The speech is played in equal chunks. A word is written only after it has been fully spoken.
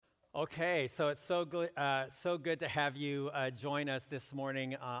Okay, so it's so good to have you join us this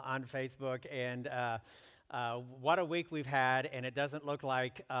morning on Facebook, and what a week we've had, and it doesn't look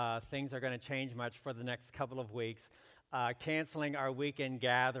like things are going to change much for the next couple of weeks. Canceling our weekend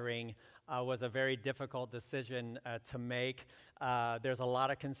gathering was a very difficult decision to make. There's a lot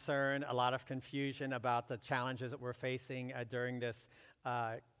of concern, a lot of confusion about the challenges that we're facing during this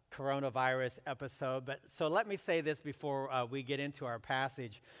coronavirus episode. But so let me say this before we get into our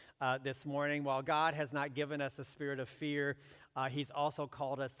passage this morning. While God has not given us a spirit of fear, He's also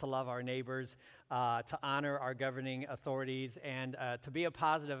called us to love our neighbors, to honor our governing authorities, and to be a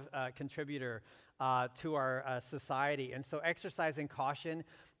positive contributor to our society. And so exercising caution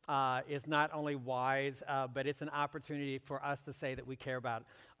is not only wise, but it's an opportunity for us to say that we care about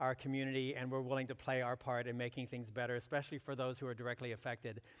our community and we're willing to play our part in making things better, especially for those who are directly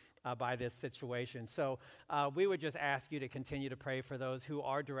affected by this situation. So we would just ask you to continue to pray for those who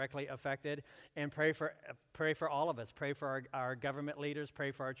are directly affected, and pray for all of us. Pray for our government leaders,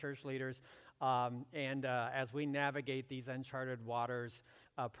 pray for our church leaders, and as we navigate these uncharted waters,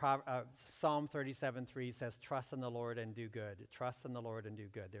 Psalm 37:3 says, "Trust in the Lord and do good." Trust in the Lord and do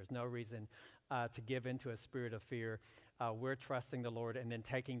good. There's no reason to give into a spirit of fear. We're trusting the Lord and then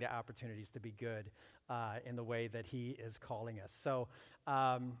taking the opportunities to be good in the way that He is calling us. So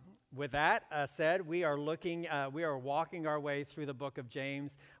with that said, we are walking our way through the book of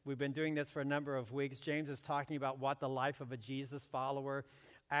James. We've been doing this for a number of weeks. James is talking about what the life of a Jesus follower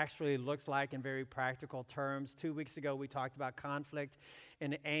actually looks like in very practical terms. 2 weeks ago, we talked about conflict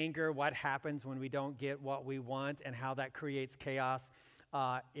and anger, what happens when we don't get what we want, and how that creates chaos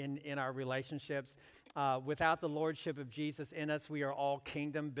in our relationships. Without the lordship of Jesus in us, we are all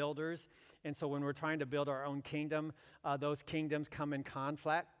kingdom builders. And so when we're trying to build our own kingdom, those kingdoms come in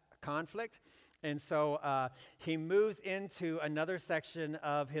conflict. And so he moves into another section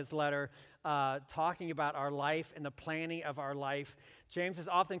of his letter talking about our life and the planning of our life. James is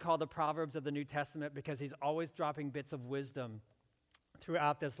often called the Proverbs of the New Testament because he's always dropping bits of wisdom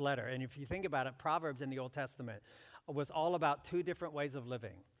throughout this letter. And if you think about it, Proverbs in the Old Testament was all about two different ways of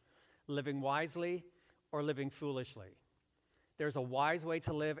living wisely or living foolishly. There's a wise way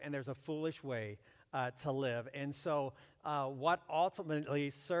to live and there's a foolish way to live. And so what ultimately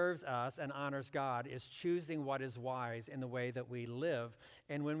serves us and honors God is choosing what is wise in the way that we live.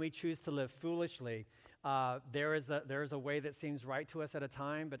 And when we choose to live foolishly, there is a way that seems right to us at a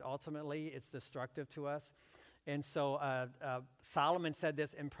time, but ultimately it's destructive to us. And so Solomon said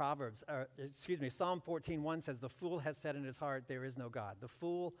this in Psalm 14:1 says, "The fool has said in his heart, there is no God." The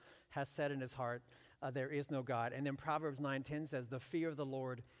fool has said in his heart, there is no God. And then Proverbs 9:10 says, "The fear of the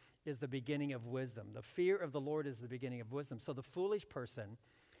Lord is the beginning of wisdom." The fear of the Lord is the beginning of wisdom. So the foolish person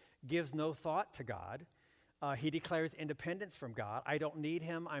gives no thought to God. He declares independence from God. I don't need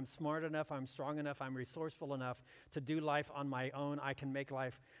Him. I'm smart enough. I'm strong enough. I'm resourceful enough to do life on my own. I can make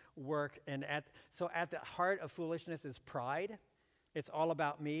life work. And so at the heart of foolishness is pride. It's all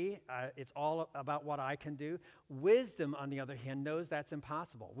about me. It's all about what I can do. Wisdom, on the other hand, knows that's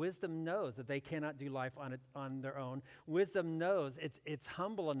impossible. Wisdom knows that they cannot do life on their own. Wisdom knows it's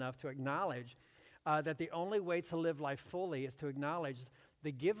humble enough to acknowledge that the only way to live life fully is to acknowledge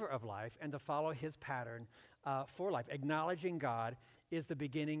the giver of life and to follow His pattern for life. Acknowledging God is the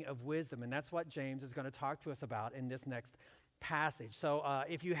beginning of wisdom, and that's what James is going to talk to us about in this next passage. So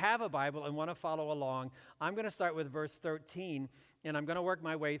if you have a Bible and want to follow along, I'm going to start with verse 13, and I'm going to work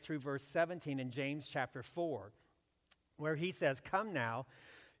my way through verse 17 in James chapter 4, where he says, "Come now,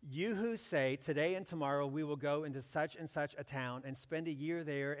 you who say, today and tomorrow we will go into such and such a town and spend a year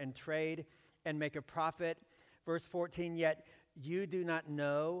there and trade and make a profit." Verse 14, "Yet you do not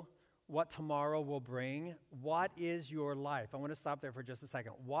know what tomorrow will bring. What is your life?" I want to stop there for just a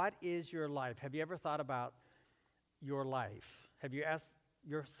second. What is your life? Have you ever thought about your life? Have you asked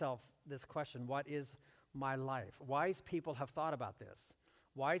yourself this question? What is my life? Wise people have thought about this.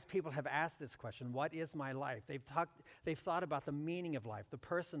 Wise people have asked this question. What is my life? They've thought about the meaning of life, the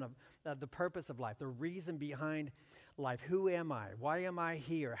purpose of life, the reason behind life. Who am I? Why am I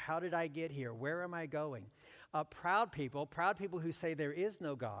here? How did I get here? Where am I going? Proud people who say there is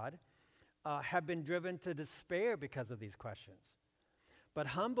no God, have been driven to despair because of these questions. But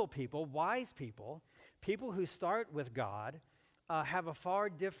humble people, wise people, people who start with God, have a far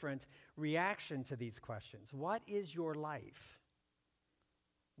different reaction to these questions. What is your life?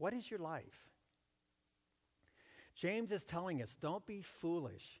 What is your life? James is telling us, don't be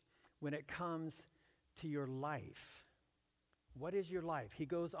foolish when it comes to your life. What is your life? He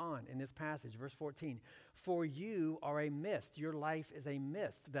goes on in this passage, verse 14. "For you are a mist." Your life is a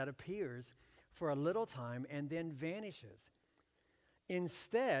mist that appears for a little time and then vanishes.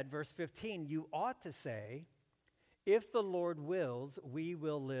 Instead, verse 15, you ought to say, if the Lord wills, we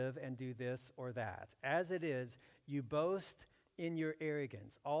will live and do this or that. As it is, you boast in your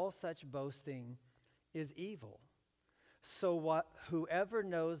arrogance. All such boasting is evil. So whoever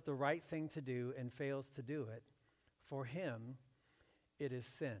knows the right thing to do and fails to do it, for him it is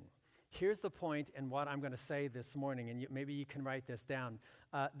sin. Here's the point in what I'm going to say this morning, and maybe you can write this down.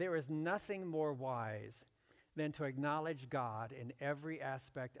 There is nothing more wise than to acknowledge God in every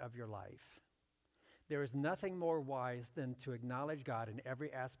aspect of your life. There is nothing more wise than to acknowledge God in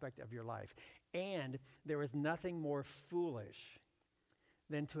every aspect of your life. And there is nothing more foolish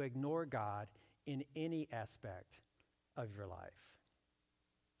than to ignore God in any aspect of your life.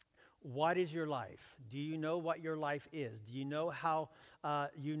 What is your life? Do you know what your life is? Do you know how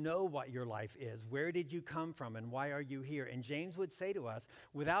you know what your life is? Where did you come from and why are you here? And James would say to us,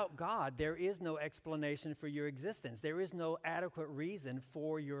 without God, there is no explanation for your existence. There is no adequate reason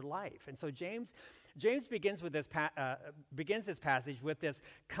for your life. And so James begins with this passage with this,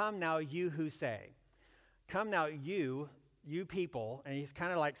 come now you who say. Come now you people, and he's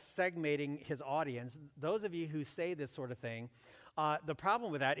kind of like segmenting his audience. Those of you who say this sort of thing, the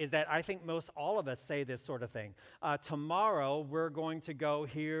problem with that is that I think most all of us say this sort of thing. Tomorrow we're going to go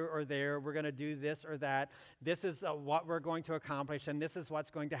here or there. We're going to do this or that. This is what we're going to accomplish, and this is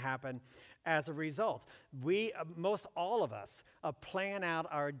what's going to happen as a result. Most all of us, plan out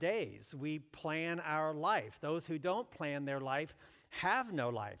our days. We plan our life. Those who don't plan their life have no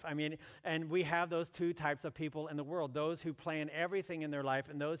life. I mean, and we have those two types of people in the world, those who plan everything in their life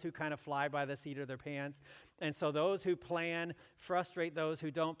and those who kind of fly by the seat of their pants. And so those who plan frustrate those who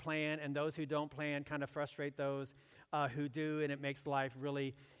don't plan, and those who don't plan kind of frustrate those who do, and it makes life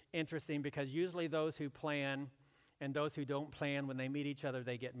really interesting because usually those who plan and those who don't plan, when they meet each other,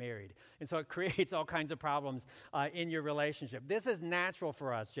 they get married. And so it creates all kinds of problems in your relationship. This is natural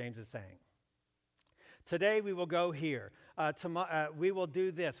for us, James is saying. Today we will go here. We will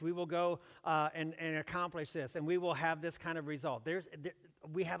do this. We will go and accomplish this, and we will have this kind of result.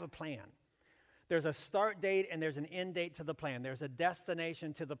 We have a plan. There's a start date and there's an end date to the plan. There's a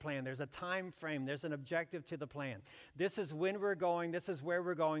destination to the plan. There's a time frame. There's an objective to the plan. This is when we're going. This is where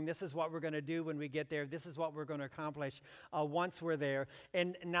we're going. This is what we're going to do when we get there. This is what we're going to accomplish once we're there.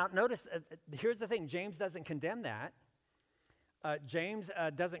 And now notice, here's the thing. James doesn't condemn that. James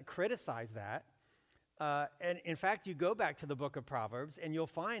doesn't criticize that. And in fact, you go back to the book of Proverbs and you'll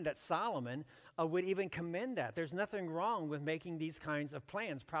find that Solomon would even commend that. There's nothing wrong with making these kinds of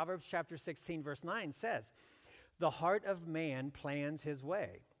plans. Proverbs chapter 16, verse 9 says, the heart of man plans his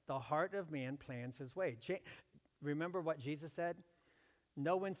way. The heart of man plans his way. Remember what Jesus said?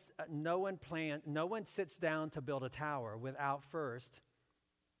 No one sits down to build a tower without first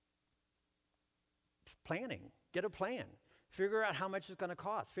planning. Get a plan. Figure out how much it's going to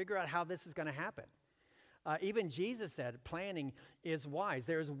cost. Figure out how this is going to happen. Even Jesus said planning is wise.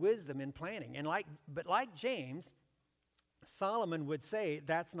 There's wisdom in planning. But like James, Solomon would say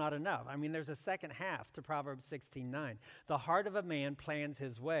that's not enough. I mean, there's a second half to Proverbs 16:9. The heart of a man plans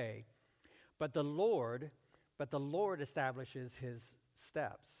his way, but the Lord establishes his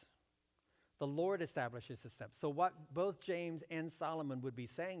steps. The Lord establishes his steps. So what both James and Solomon would be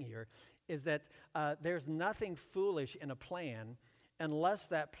saying here is that there's nothing foolish in a plan unless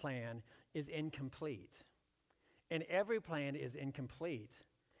that plan is incomplete. And every plan is incomplete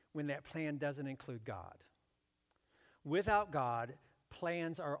when that plan doesn't include God. Without God,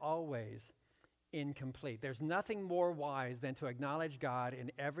 plans are always incomplete. There's nothing more wise than to acknowledge God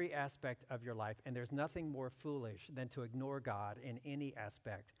in every aspect of your life, and there's nothing more foolish than to ignore God in any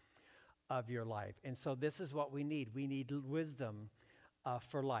aspect of your life. And so this is what we need. We need wisdom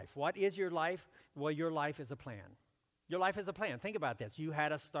for life. What is your life? Well, your life is a plan. Your life is a plan. Think about this. You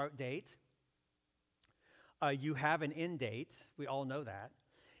had a start date. You have an end date. We all know that.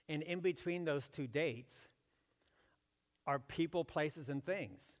 And in between those two dates are people, places, and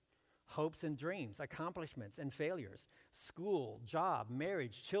things, hopes and dreams, accomplishments and failures, school, job,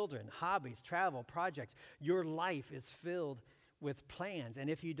 marriage, children, hobbies, travel, projects. Your life is filled with plans. And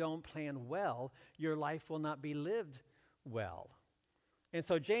if you don't plan well, your life will not be lived well. And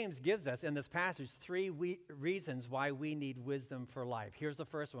so James gives us in this passage three reasons why we need wisdom for life. Here's the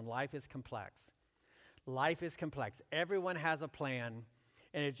first one. Life is complex. Life is complex. Everyone has a plan,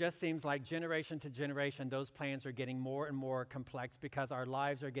 and it just seems like generation to generation, those plans are getting more and more complex because our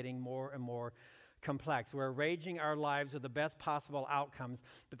lives are getting more and more complex. We're arranging our lives with the best possible outcomes,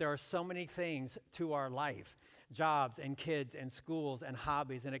 but there are so many things to our life: jobs and kids and schools and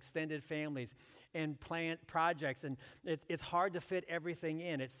hobbies and extended families and planned projects, and it's hard to fit everything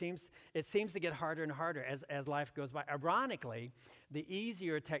in. It seems to get harder and harder as life goes by. Ironically, the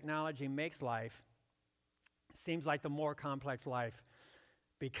easier technology makes life, seems like the more complex life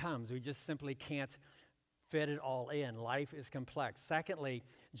becomes. We just simply can't fit it all in. Life is complex. Secondly,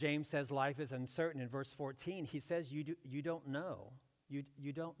 James says life is uncertain. In verse 14, he says you don't know.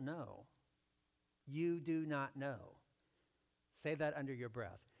 You don't know. You do not know. Say that under your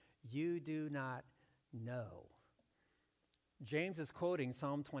breath. You do not know. James is quoting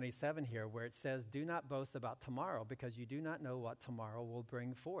Psalm 27 here, where it says, do not boast about tomorrow, because you do not know what tomorrow will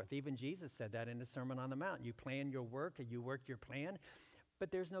bring forth. Even Jesus said that in the Sermon on the Mount. You plan your work and you work your plan,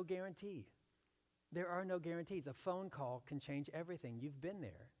 but there's no guarantee. There are no guarantees. A phone call can change everything. You've been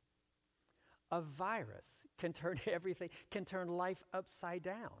there. A virus can turn everything, can turn life upside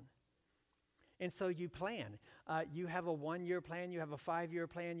down. And so you plan. You have a 1-year plan, you have a 5-year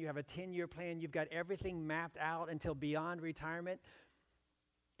plan, you have a 10-year plan. You've got everything mapped out until beyond retirement,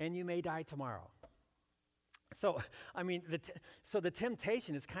 and you may die tomorrow. So, the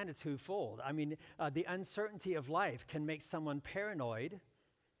temptation is kind of twofold. The uncertainty of life can make someone paranoid,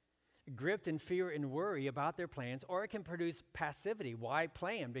 gripped in fear and worry about their plans, or it can produce passivity. Why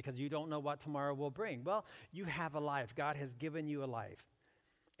plan? Because you don't know what tomorrow will bring. Well, you have a life. God has given you a life,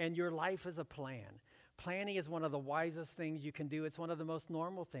 and your life is a plan. Planning is one of the wisest things you can do. It's one of the most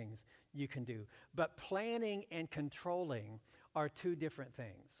normal things you can do. But planning and controlling are two different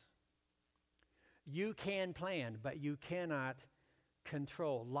things. You can plan, but you cannot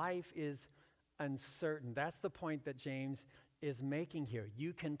control. Life is uncertain. That's the point that James is making here.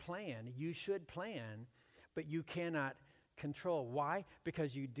 You can plan, you should plan, but you cannot control. Why?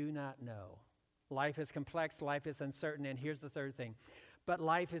 Because you do not know. Life is complex, life is uncertain, and here's the third thing. But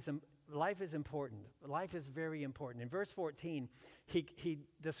life is important. Life is very important. In verse 14, he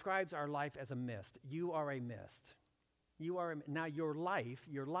describes our life as a mist. You are a mist. Now your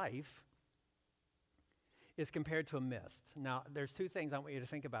life is compared to a mist. Now, there's two things I want you to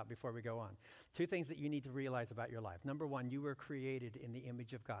think about before we go on. Two things that you need to realize about your life. Number one, you were created in the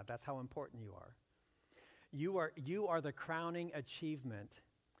image of God. That's how important you are. You are the crowning achievement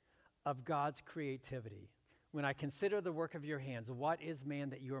of God's creativity. When I consider the work of your hands, what is man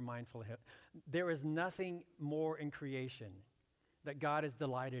that you are mindful of? There is nothing more in creation that God is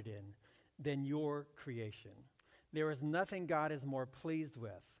delighted in than your creation. There is nothing God is more pleased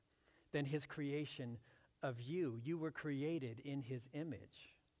with than his creation of you. You were created in his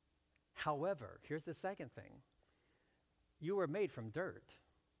image. However, here's the second thing. You were made from dirt.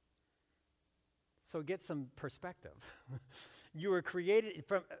 So get some perspective. You were created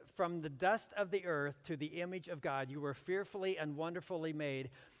from the dust of the earth to the image of God. You were fearfully and wonderfully made,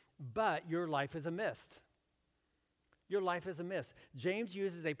 but your life is a mist. Your life is a mist. James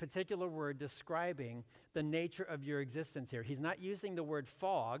uses a particular word describing the nature of your existence here. He's not using the word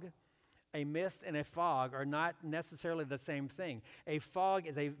fog. A mist and a fog are not necessarily the same thing. A fog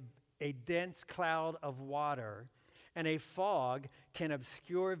is a dense cloud of water, and a fog can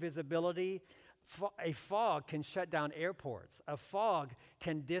obscure visibility. A fog can shut down airports. A fog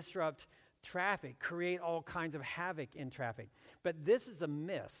can disrupt traffic, create all kinds of havoc in traffic. But this is a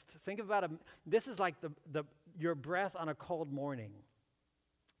mist. Think about this is like your breath on a cold morning.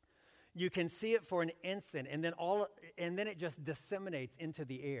 You can see it for an instant, and then it just disseminates into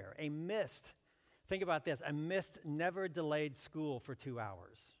the air. A mist, think about this, a mist never delayed school for 2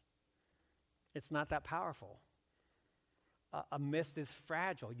 hours. It's not that powerful. A mist is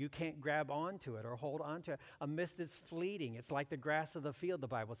fragile. You can't grab onto it or hold onto it. A mist is fleeting. It's like the grass of the field, the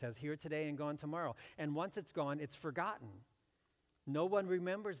Bible says, here today and gone tomorrow. And once it's gone, it's forgotten. No one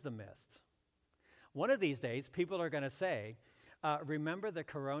remembers the mist. One of these days, people are going to say, remember the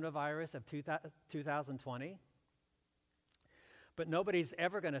coronavirus of 2020? But nobody's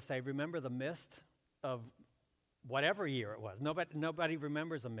ever going to say, remember the mist of whatever year it was. Nobody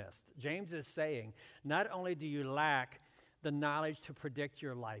remembers a mist. James is saying, not only do you lack the knowledge to predict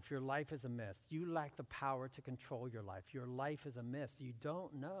your life is a mist. You lack the power to control your life. Your life is a mist. You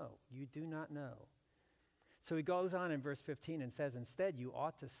don't know. You do not know. So he goes on in verse 15 and says, instead, you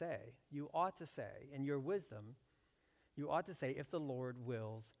ought to say, in your wisdom, you ought to say, if the Lord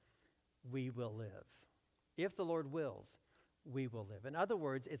wills, we will live. If the Lord wills, we will live. In other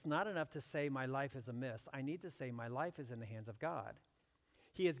words, it's not enough to say my life is a mist. I need to say my life is in the hands of God.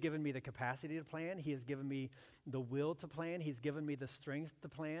 He has given me the capacity to plan. He has given me the will to plan. He's given me the strength to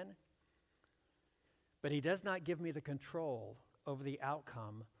plan. But he does not give me the control over the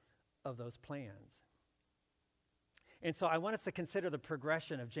outcome of those plans. And so I want us to consider the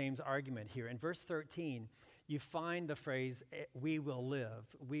progression of James' argument here. In verse 13, you find the phrase, we will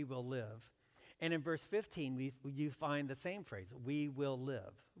live, we will live. And in verse 15, you find the same phrase, we will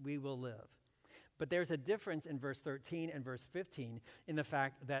live, we will live. But there's a difference in verse 13 and verse 15 in the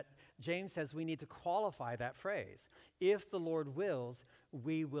fact that James says we need to qualify that phrase. If the Lord wills,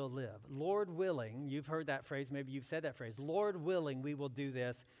 we will live. Lord willing, you've heard that phrase, maybe you've said that phrase. Lord willing, we will do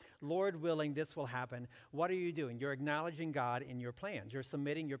this. Lord willing, this will happen. What are you doing? You're acknowledging God in your plans. You're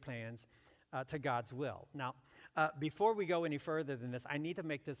submitting your plans to God's will. Now, before we go any further than this, I need to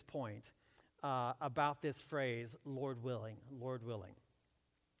make this point about this phrase, Lord willing, Lord willing.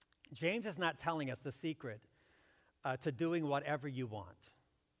 James is not telling us the secret to doing whatever you want.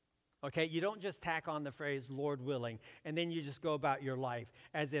 Okay, you don't just tack on the phrase, Lord willing, and then you just go about your life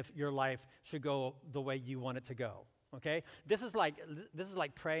as if your life should go the way you want it to go. Okay, this is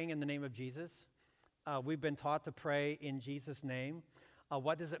like praying in the name of Jesus. We've been taught to pray in Jesus' name.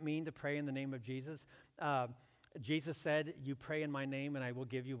 What does it mean to pray in the name of Jesus? Jesus said, you pray in my name and I will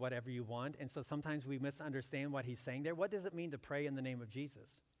give you whatever you want. And so sometimes we misunderstand what he's saying there. What does it mean to pray in the name of Jesus?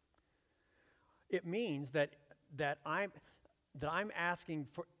 It means that I'm asking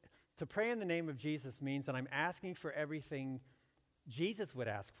for, to pray in the name of Jesus means that I'm asking for everything Jesus would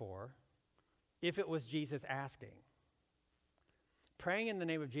ask for if it was Jesus asking. Praying in the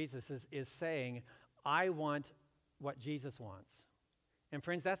name of Jesus is saying, I want what Jesus wants. And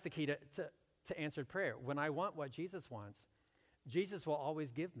friends, that's the key to answered prayer. When I want what Jesus wants, Jesus will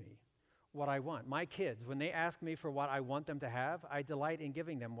always give me what I want. My kids, when they ask me for what I want them to have, I delight in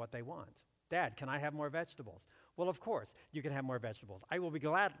giving them what they want. Dad, can I have more vegetables? Well, of course, you can have more vegetables. I will be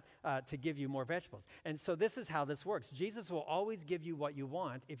glad to give you more vegetables. And so this is how this works. Jesus will always give you what you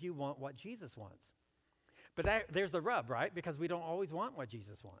want if you want what Jesus wants. But there's the rub, right? Because we don't always want what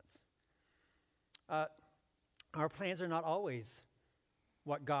Jesus wants. Our plans are not always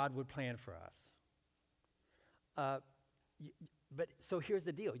what God would plan for us. But so here's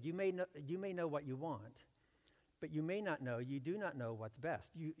the deal. You may know what you want, but you may not know, you do not know what's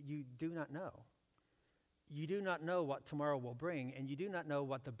best. You do not know. You do not know what tomorrow will bring, and you do not know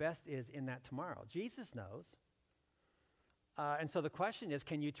what the best is in that tomorrow. Jesus knows. And so the question is,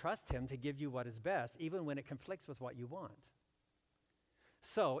 can you trust him to give you what is best, even when it conflicts with what you want?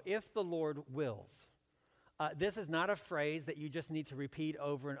 So, if the Lord wills, this is not a phrase that you just need to repeat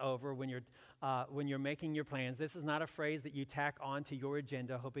over and over when you're making your plans. This is not a phrase that you tack onto your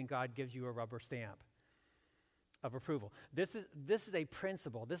agenda, hoping God gives you a rubber stamp of approval. This is a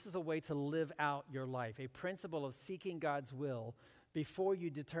principle. This is a way to live out your life, a principle of seeking God's will before you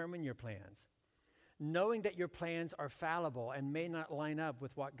determine your plans, knowing that your plans are fallible and may not line up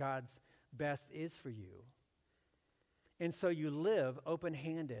with what God's best is for you. And so you live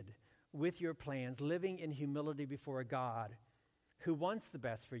open-handed with your plans, living in humility before a God who wants the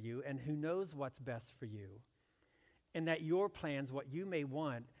best for you and who knows what's best for you, and that your plans, what you may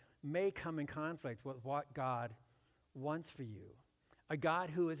want, may come in conflict with what God wants for you. A God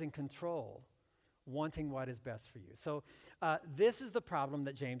who is in control, wanting what is best for you. So this is the problem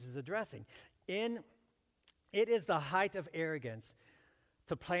that James is addressing. It is the height of arrogance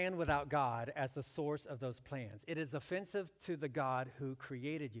to plan without God as the source of those plans. It is offensive to the God who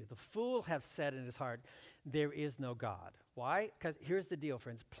created you. The fool hath said in his heart, there is no God. Why? Because here's the deal,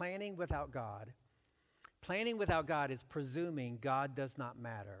 friends. Planning without God is presuming God does not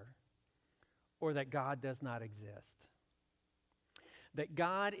matter or that God does not exist. That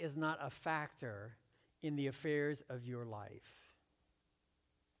God is not a factor in the affairs of your life.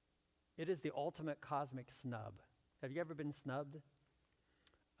 It is the ultimate cosmic snub. Have you ever been snubbed?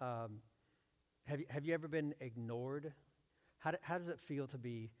 Have you ever been ignored? How does it feel to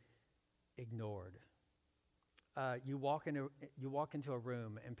be ignored? You walk into a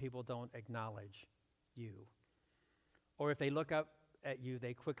room and people don't acknowledge you. Or if they look up at you,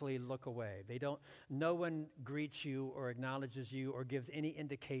 they quickly look away. No one greets you or acknowledges you or gives any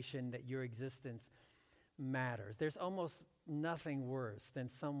indication that your existence matters. There's almost nothing worse than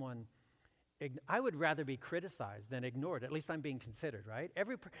someone. I would rather be criticized than ignored. At least I'm being considered, right?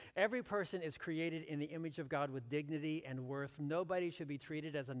 Every person is created in the image of God with dignity and worth. Nobody should be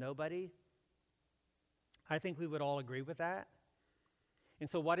treated as a nobody. I think we would all agree with that. And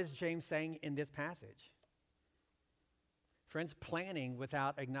so what is James saying in this passage? Friends, planning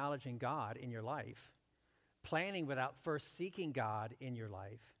without acknowledging God in your life, planning without first seeking God in your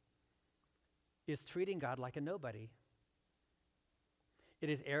life, is treating God like a nobody.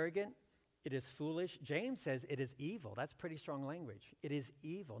 It is arrogant. It is foolish. James says it is evil. That's pretty strong language. It is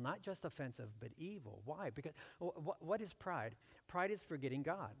evil, not just offensive, but evil. Why? Because what is pride? Pride is forgetting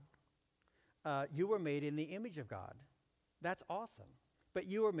God. you were made in the image of God. That's awesome. But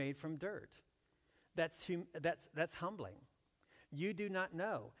you were made from dirt. That's humbling. You do not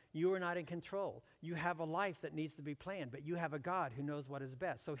know. You are not in control. You have a life that needs to be planned, but you have a God who knows what is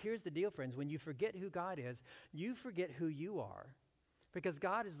best. So here's the deal, friends. When you forget who God is, you forget who you are, because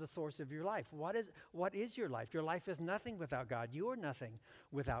God is the source of your life. What is your life? Your life is nothing without God. You are nothing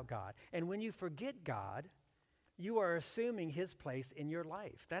without God. And when you forget God, you are assuming his place in your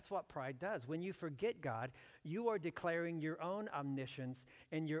life. That's what pride does. When you forget God, you are declaring your own omniscience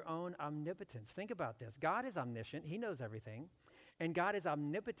and your own omnipotence. Think about this. God is omniscient. He knows everything. And God is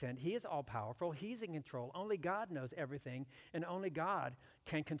omnipotent. He is all-powerful. He's in control. Only God knows everything, and only God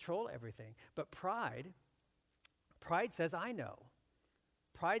can control everything. But pride says, I know.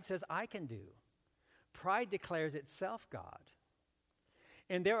 Pride says, I can do. Pride declares itself God.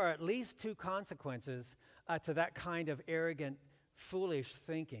 And there are at least two consequences to that kind of arrogant, foolish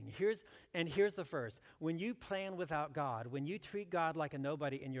thinking. Here's the first. When you plan without God, when you treat God like a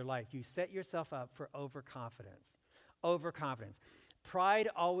nobody in your life, you set yourself up for overconfidence. Overconfidence. Pride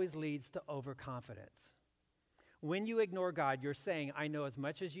always leads to overconfidence. When you ignore God, you're saying, I know as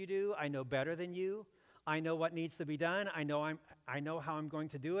much as you do. I know better than you. I know what needs to be done. I know how I'm going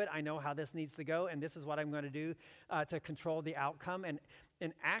to do it. I know how this needs to go, and this is what I'm going to do to control the outcome.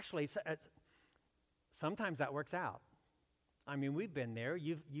 And actually, sometimes that works out. I mean, we've been there.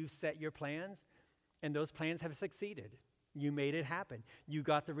 You've set your plans, and those plans have succeeded. You made it happen. You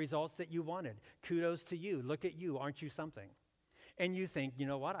got the results that you wanted. Kudos to you. Look at you. Aren't you something? And you think, you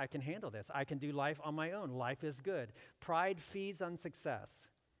know what? I can handle this. I can do life on my own. Life is good. Pride feeds on success.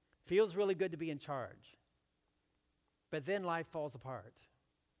 Feels really good to be in charge. But then life falls apart.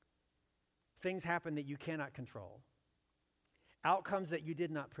 Things happen that you cannot control. Outcomes that you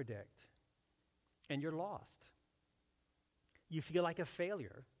did not predict. And you're lost. You feel like a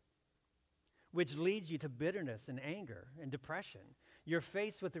failure, which leads you to bitterness and anger and depression. You're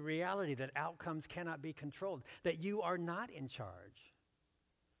faced with the reality that outcomes cannot be controlled, that you are not in charge.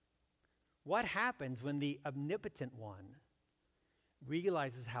 What happens when the omnipotent one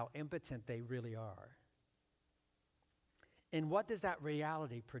realizes how impotent they really are? And what does that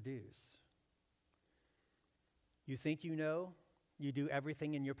reality produce? You think you know, you do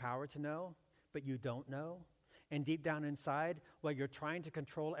everything in your power to know, but you don't know. And deep down inside, while you're trying to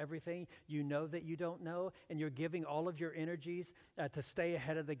control everything, you know that you don't know, and you're giving all of your energies to stay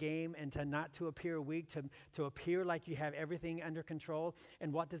ahead of the game and to not to appear weak, to appear like you have everything under control.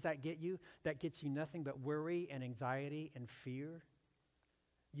 And what does that get you? That gets you nothing but worry and anxiety and fear.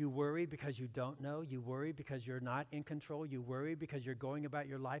 You worry because you don't know. You worry because you're not in control. You worry because you're going about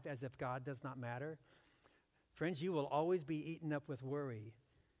your life as if God does not matter. Friends, you will always be eaten up with worry,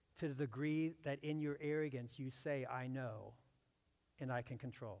 to the degree that in your arrogance you say, I know, and I can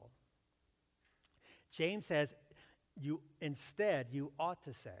control. James says, you ought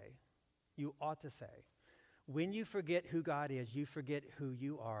to say, when you forget who God is, you forget who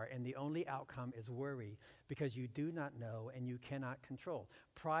you are, and the only outcome is worry, because you do not know and you cannot control.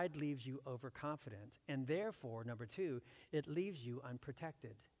 Pride leaves you overconfident, and therefore, number two, it leaves you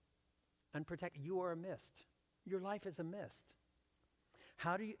unprotected. Unprotected. You are a mist. Your life is a mist.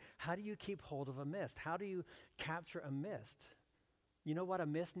 How do you keep hold of a mist? How do you capture a mist? You know what a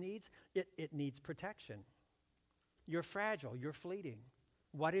mist needs? It needs protection. You're fragile. You're fleeting.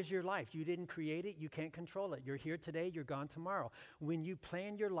 What is your life? You didn't create it. You can't control it. You're here today. You're gone tomorrow. When you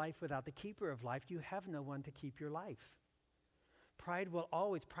plan your life without the keeper of life, you have no one to keep your life. Pride will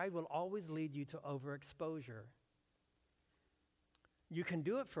always lead you to overexposure. You can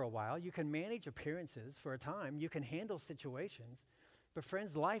do it for a while. You can manage appearances for a time. You can handle situations. But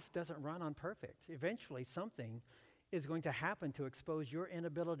friends, life doesn't run on perfect. Eventually, something is going to happen to expose your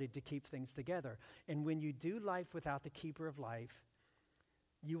inability to keep things together. And when you do life without the keeper of life,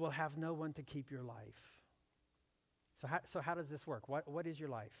 you will have no one to keep your life. So how does this work? What is your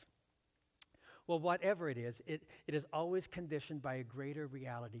life? Well, whatever it is always conditioned by a greater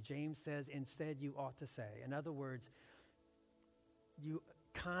reality. James says, instead, you ought to say. In other words, you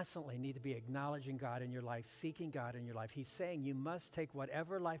constantly need to be acknowledging God in your life, seeking God in your life. He's saying you must take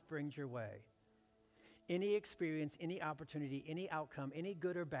whatever life brings your way, any experience, any opportunity, any outcome, any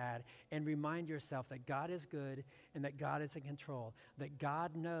good or bad, and remind yourself that God is good and that God is in control, that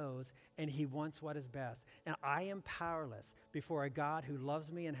God knows and he wants what is best. And I am powerless before a God who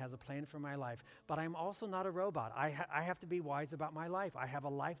loves me and has a plan for my life. But I'm also not a robot. I have to be wise about my life. I have a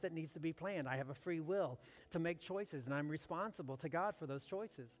life that needs to be planned. I have a free will to make choices, and I'm responsible to God for those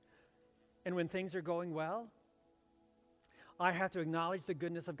choices. And when things are going well, I have to acknowledge the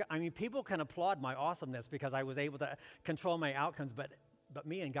goodness of God. I mean, people can applaud my awesomeness because I was able to control my outcomes, but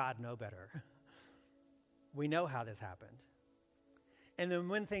me and God know better. We know how this happened. And then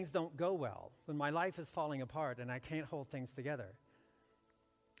when things don't go well, when my life is falling apart and I can't hold things together,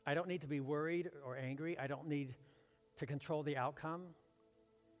 I don't need to be worried or angry. I don't need to control the outcome.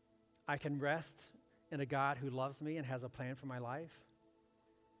 I can rest in a God who loves me and has a plan for my life.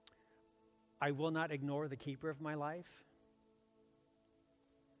 I will not ignore the keeper of my life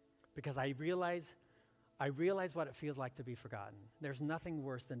because I realize what it feels like to be forgotten. There's nothing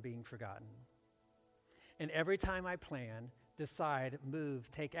worse than being forgotten. And every time I plan, decide,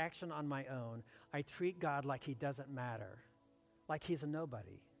 move, take action on my own, I treat God like he doesn't matter, like he's a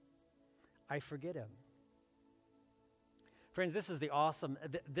nobody. I forget him. Friends, this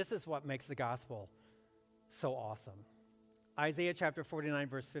is what makes the gospel so awesome. Isaiah chapter 49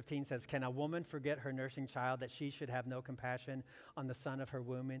 verse 15 says, "Can a woman forget her nursing child that she should have no compassion on the son of her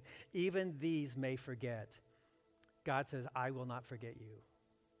womb? Even these may forget." God says, "I will not forget you.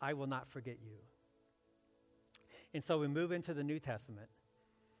 I will not forget you." And so we move into the New Testament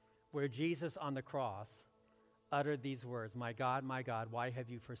where Jesus on the cross uttered these words, my God, why have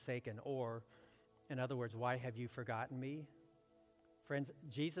you forsaken?" Or, in other words, why have you forgotten me? Friends,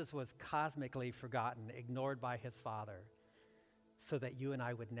 Jesus was cosmically forgotten, ignored by his Father, so that you and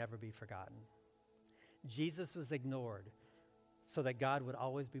I would never be forgotten. Jesus was ignored so that God would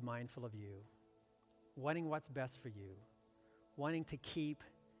always be mindful of you, wanting what's best for you, wanting to keep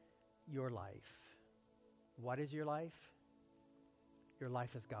your life. What is your life? Your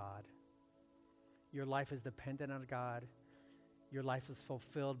life is God. Your life is dependent on God. Your life is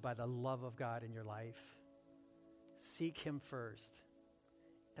fulfilled by the love of God in your life. Seek him first,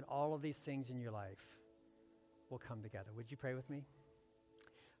 and all of these things in your life will come together. Would you pray with me?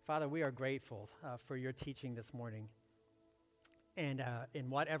 Father, we are grateful for your teaching this morning. And in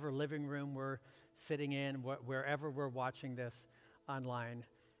whatever living room we're sitting in, wherever we're watching this online,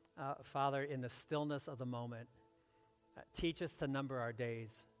 Father, in the stillness of the moment, teach us to number our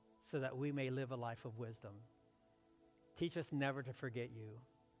days so that we may live a life of wisdom. Teach us never to forget you,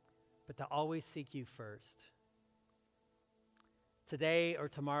 but to always seek you first. Today or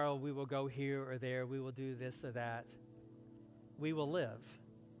tomorrow, we will go here or there. We will do this or that. We will live,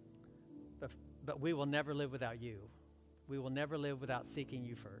 but we will never live without you. We will never live without seeking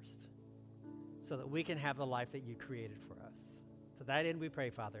you first, so that we can have the life that you created for us. To that end we pray,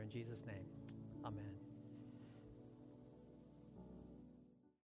 Father, in Jesus' name. Amen.